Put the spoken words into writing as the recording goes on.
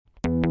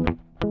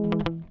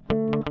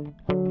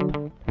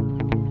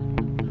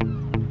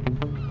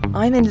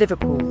I'm in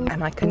Liverpool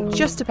and I can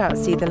just about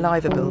see the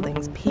Liver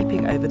buildings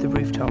peeping over the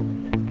rooftop.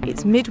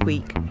 It's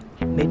midweek,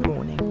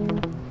 mid-morning.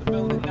 The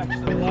building next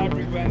to the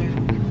library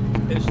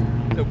is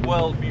the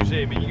World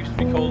Museum. It used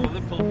to be called the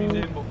Liverpool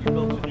Museum, but we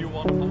built a new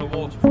one on the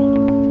waterfront.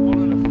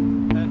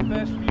 One of the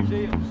first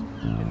museums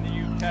in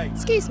the UK.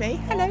 Excuse me,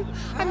 hello.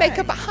 I make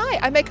a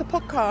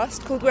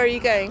podcast called Where Are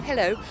You Going?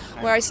 Hello,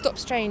 where I stop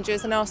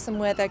strangers and ask them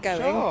where they're going.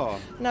 Sure.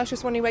 And I was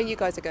just wondering where you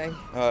guys are going.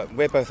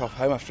 We're both off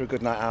home after a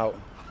good night out.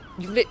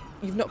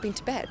 You've not been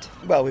to bed?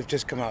 Well, we've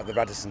just come out of the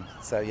Radisson,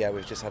 so yeah,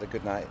 we've just had a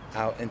good night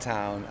out in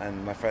town,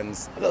 and my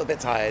friend's a little bit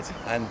tired,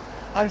 and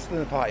I'm still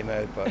in the party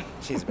mode, but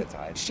she's a bit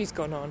tired. She's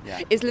gone on.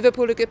 Yeah. Is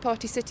Liverpool a good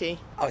party city?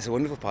 Oh, it's a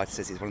wonderful party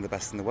city. It's one of the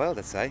best in the world,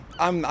 I'd say.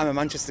 I'm a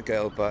Manchester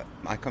girl, but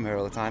I come here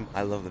all the time.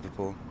 I love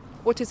Liverpool.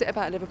 What is it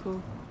about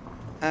Liverpool?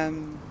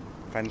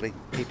 Friendly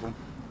people.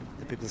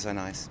 The people are so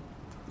nice.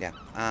 Yeah,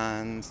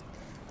 and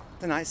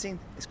the night scene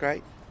is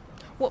great.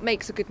 What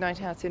makes a good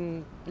night out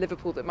in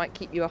Liverpool that might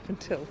keep you up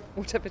until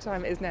whatever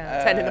time it is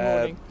now, 10 in the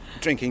morning?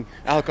 Drinking,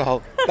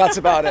 alcohol, that's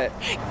about it.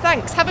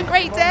 Thanks, have a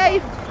great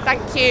day.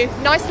 Thank you.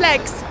 Nice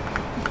legs.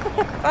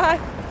 Bye.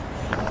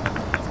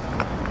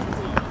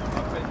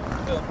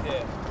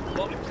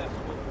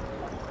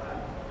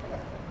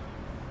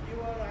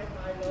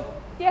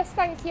 Yes,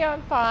 thank you,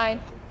 I'm fine.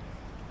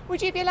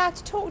 Would you be allowed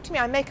to talk to me?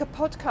 I make a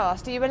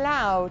podcast. Are you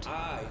allowed?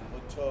 I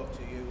would talk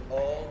to you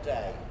all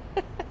day.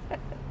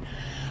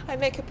 I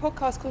make a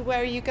podcast called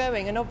Where Are You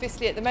Going? And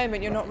obviously at the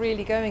moment you're not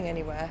really going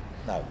anywhere.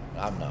 No,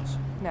 I'm not.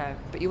 No,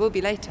 but you will be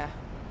later.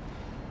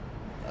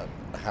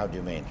 How do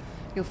you mean?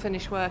 You'll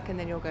finish work and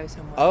then you'll go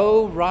somewhere.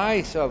 Oh,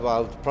 right. So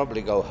I'll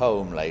probably go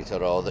home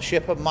later, or the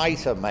ship of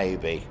Mitre,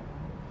 maybe.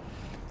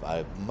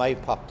 I may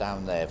pop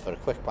down there for a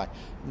quick bite.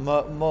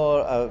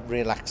 More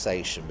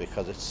relaxation,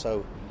 because it's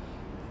so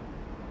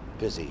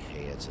busy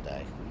here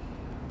today.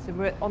 So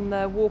we're on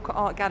the Walker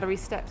Art Gallery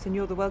steps and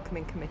you're the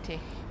welcoming committee.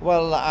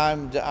 Well,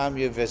 I'm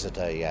your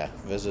visitor, yeah.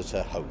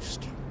 Visitor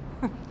host.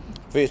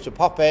 For you to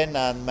pop in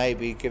and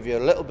maybe give you a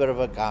little bit of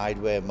a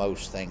guide where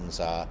most things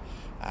are,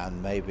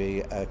 and maybe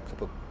a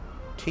cup of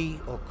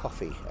tea or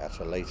coffee at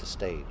a later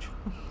stage.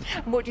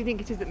 And what do you think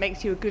it is that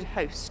makes you a good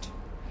host?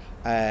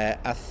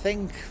 I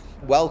think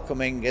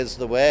welcoming is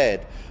the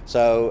word,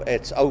 so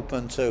it's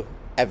open to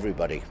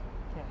everybody.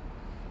 Yeah.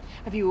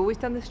 Have you always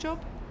done this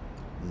job?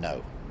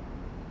 No.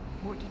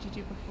 What did you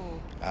do before?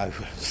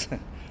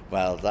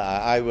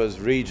 I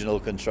was regional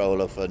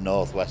controller for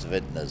North West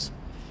Vintners.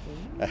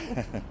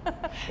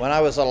 When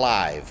I was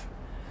alive.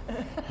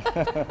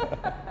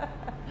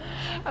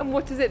 And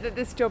what is it that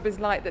this job is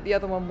like that the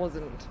other one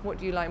wasn't? What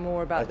do you like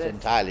more about this? It's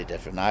entirely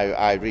different.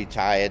 I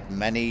retired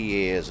many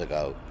years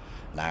ago.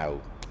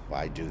 Now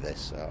I do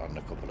this on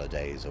a couple of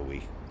days a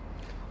week.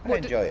 I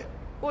enjoy it.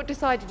 What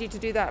decided you to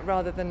do that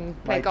rather than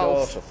play My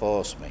golf? daughter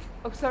forced me.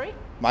 Oh, sorry?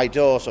 My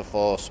daughter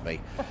forced me.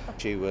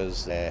 She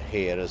was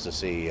here as the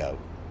CEO.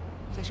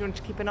 So she wanted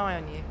to keep an eye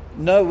on you?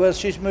 No, well,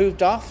 she's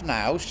moved off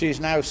now. She's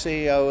now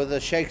CEO of the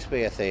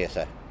Shakespeare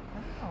Theatre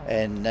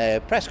in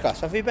Prescott.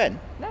 Have you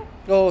been? No.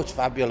 Oh, it's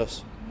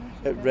fabulous.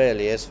 It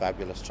really is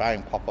fabulous. Try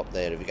and pop up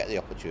there if you get the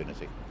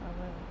opportunity. I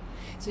will.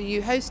 So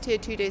you host here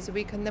 2 days a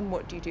week, and then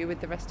what do you do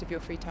with the rest of your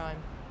free time?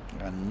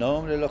 I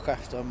normally look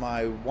after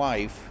my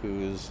wife,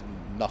 who's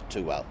not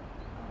too well.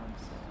 Oh, I'm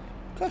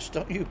sorry. Gosh,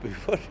 don't you be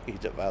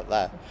worried about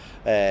that.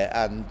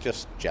 And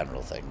just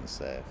general things.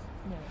 No.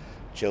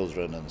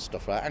 Children and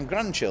stuff like that. And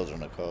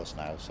grandchildren, of course,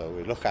 now. So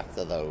we look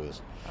after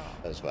those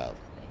as well.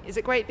 Is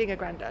it great being a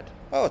granddad?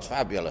 Oh, it's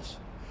fabulous.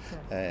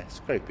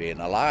 It's great being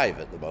alive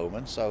at the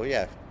moment. So,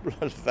 yeah,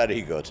 it's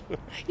very good.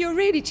 You're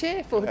really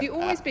cheerful. Have you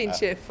always been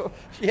cheerful?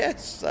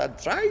 Yes, I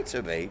try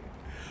to be.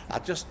 I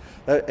just,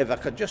 if I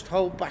could just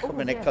hold back a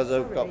minute, because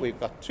we've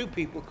got 2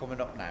 people coming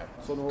up now.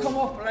 Come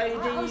up, ladies.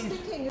 I was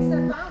thinking, is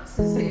there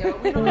bouncers here?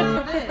 We're not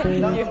allowed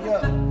in.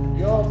 No,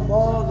 you're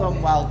more than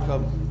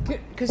welcome.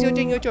 Because you're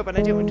doing your job and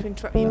I don't want to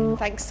interrupt you.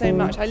 Thanks so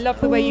much. I love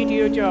the way you do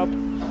your job.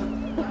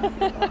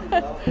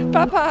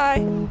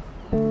 Bye-bye.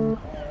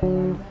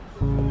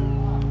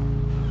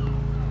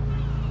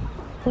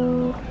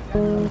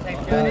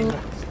 Safe journey.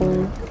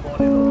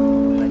 Good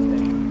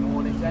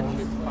morning,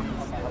 gentlemen.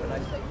 Have a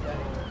nice safe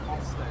journey.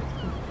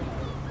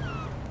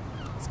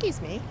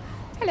 Excuse me.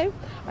 Hello.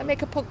 I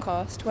make a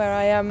podcast where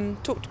I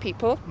talk to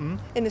people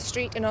in the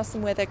street and ask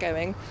them where they're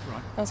going.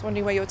 Right. I was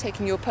wondering where you're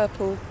taking your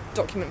purple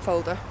document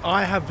folder.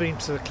 I have been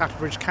to the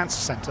Clatterbridge Cancer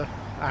Centre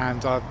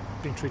and I've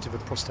been treated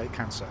with prostate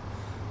cancer,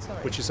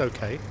 which is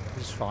okay,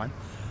 which is fine.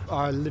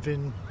 I live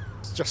in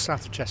just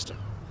south of Chester.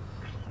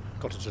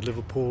 Got into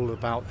Liverpool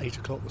about 8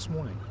 o'clock this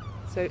morning.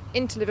 So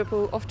into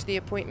Liverpool, off to the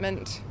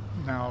appointment.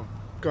 Now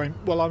I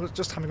was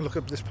just having a look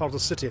at this part of the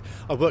city.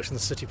 I worked in the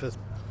city for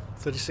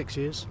 36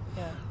 years.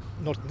 Yeah.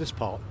 Not in this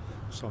part,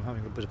 so I'm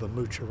having a bit of a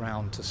mooch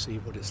around to see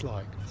what it's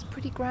like. It's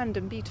pretty grand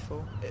and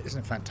beautiful. Isn't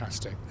it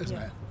fantastic, isn't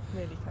it?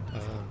 Really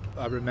fantastic.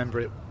 I remember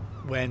it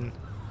when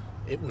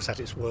it was at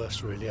its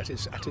worst, really, at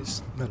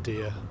its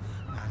nadir.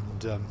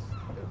 And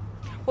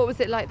what was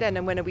it like then,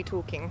 and when are we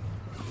talking?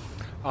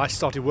 I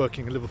started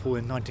working in Liverpool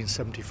in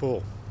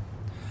 1974,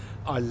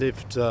 I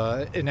lived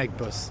in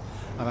Aigburth,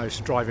 and I was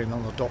driving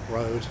on the dock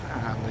road,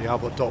 and the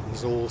Albert Dock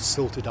was all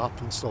silted up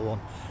and so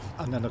on.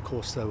 And then, of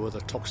course, there were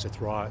the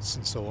Toxteth riots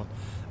and so on,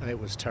 and it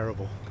was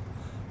terrible.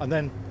 And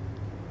then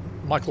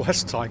Michael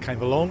Heseltine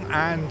came along,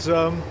 and,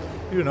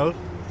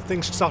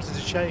 things started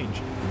to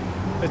change.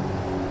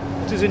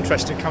 It is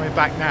interesting coming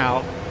back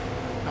now.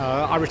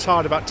 I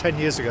retired about 10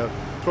 years ago,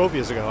 12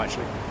 years ago,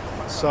 actually.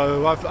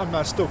 So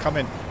I'm still come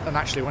in, and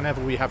actually,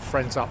 whenever we have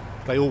friends up,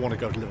 they all want to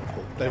go to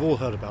Liverpool. They've all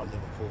heard about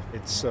Liverpool.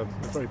 It's a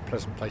very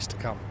pleasant place to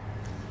come.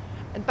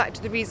 And back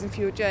to the reason for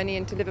your journey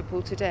into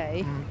Liverpool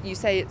today, you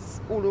say it's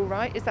all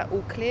right. Is that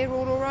all clear,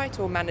 all right,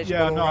 or manageable?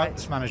 Yeah, no, all right?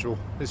 it's manageable.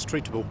 It's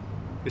treatable.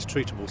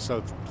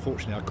 So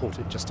fortunately, I caught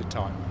it just in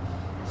time.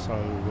 So,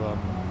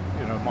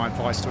 my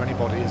advice to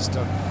anybody is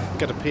to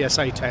get a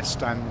PSA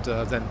test and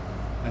then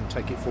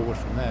take it forward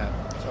from there.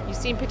 So. You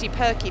seem pretty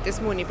perky this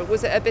morning, but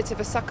was it a bit of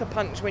a sucker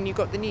punch when you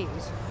got the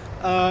news?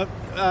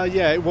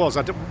 Yeah, it was.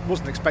 I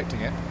wasn't expecting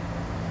it.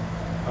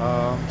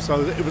 So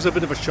it was a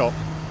bit of a shock.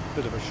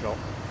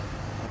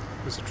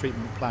 It was a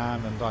treatment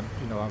plan, and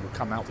I would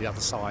come out the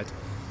other side.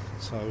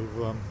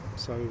 So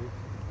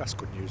that's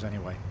good news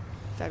anyway.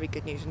 Very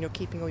good news, and you're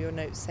keeping all your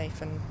notes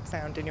safe and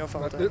sound in your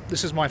folder.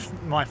 This is my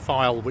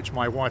file, which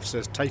my wife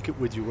says take it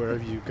with you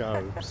wherever you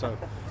go. So.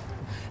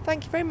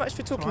 Thank you very much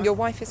for talking. Right. Your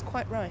wife is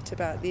quite right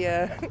about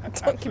the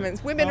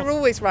documents. Women are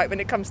always right when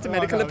it comes to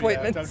medical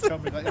appointments. Yeah,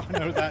 don't tell me that. I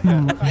know that.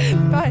 Yeah.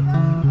 Bye.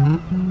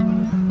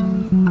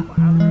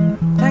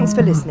 Thanks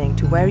for listening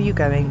to Where Are You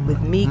Going with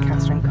me,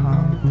 Catherine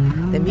Carr.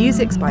 The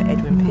music's by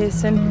Edwin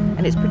Pearson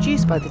and it's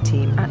produced by the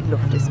team at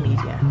Loftus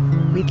Media.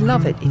 We'd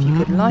love it if you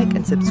could like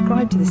and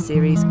subscribe to the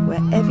series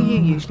wherever you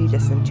usually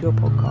listen to your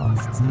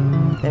podcasts.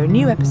 There are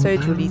new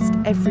episodes released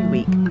every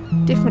week.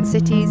 Different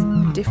cities,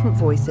 different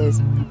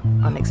voices,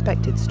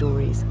 unexpected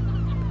stories.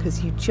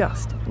 Because you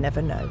just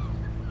never know.